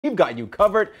We've got you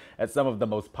covered at some of the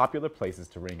most popular places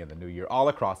to ring in the new year all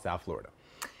across South Florida.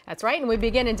 That's right, and we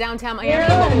begin in downtown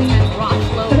Miami. Local 10's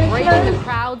Rosh Lowe braving the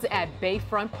crowds at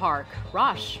Bayfront Park.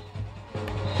 Rosh.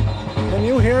 Can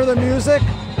you hear the music?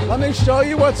 Let me show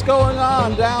you what's going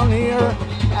on down here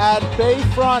at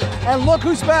Bayfront. And look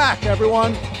who's back,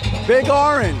 everyone. Big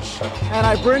Orange. And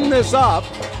I bring this up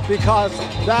because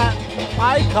that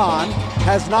icon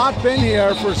has not been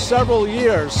here for several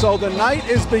years. So the night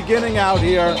is beginning out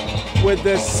here with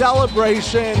this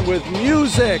celebration, with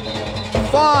music,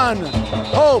 fun,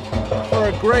 hope for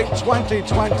a great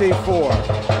 2024.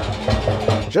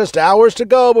 Just hours to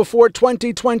go before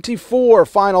 2024.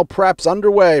 Final preps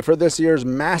underway for this year's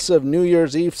massive New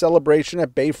Year's Eve celebration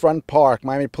at Bayfront Park.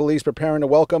 Miami police preparing to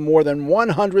welcome more than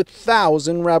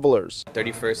 100,000 revelers.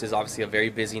 31st is obviously a very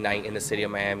busy night in the city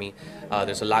of Miami.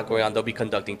 There's a lot going on. They'll be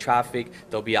conducting traffic.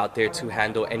 They'll be out there to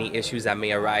handle any issues that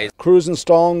may arise. Crews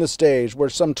installing the stage where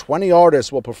some 20 artists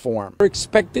will perform. We're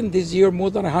expecting this year more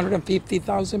than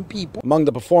 150,000 people. Among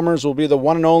the performers will be the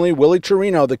one and only Willie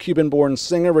Chirino, the Cuban-born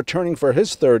singer returning for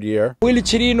his third year. Willie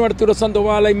Chirino, Arturo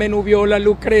Sandoval, Menu Viola,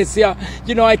 Lucrecia,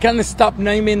 I can't stop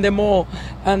naming them all.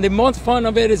 And the most fun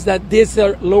of it is that these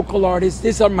are local artists,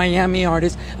 these are Miami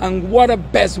artists, and what a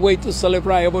best way to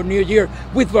celebrate our New Year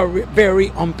with our very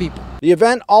own people. The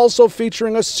event also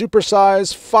featuring a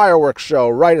supersized fireworks show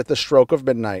right at the stroke of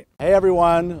midnight. Hey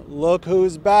everyone, look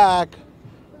who's back.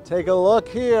 Take a look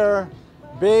here.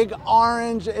 Big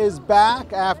Orange is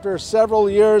back after several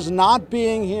years not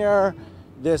being here.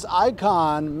 This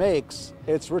icon makes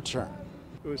its return.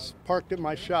 It was parked at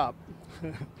my shop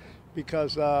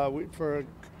because for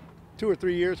 2 or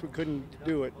 3 years we couldn't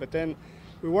do it. But then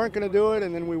we weren't going to do it,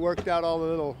 and then we worked out all the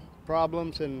little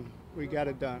problems and we got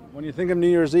it done. When you think of New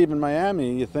Year's Eve in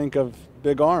Miami, you think of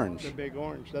Big Orange. The Big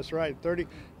Orange, that's right.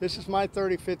 This is my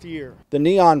 35th year. The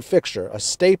neon fixture, a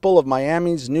staple of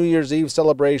Miami's New Year's Eve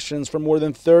celebrations for more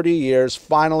than 30 years,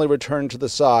 finally returned to the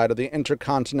side of the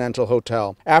Intercontinental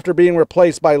Hotel after being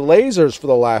replaced by lasers for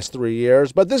the last 3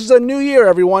 years. But this is a new year,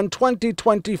 everyone,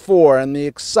 2024, and the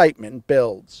excitement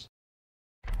builds.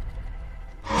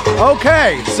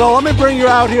 Okay, so let me bring you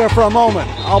out here for a moment.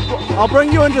 I'll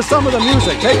bring you into some of the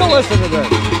music. Take a listen to this.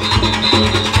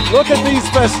 Look at these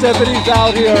festivities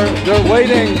out here. They're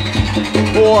waiting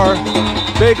for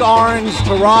Big Orange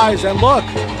to rise. And look,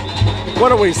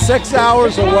 what are we, 6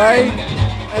 hours away?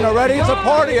 And already it's a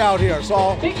party out here. So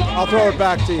I'll throw it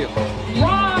back to you.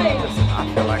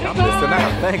 I feel like I'm missing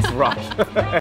out. Thanks, Rosh.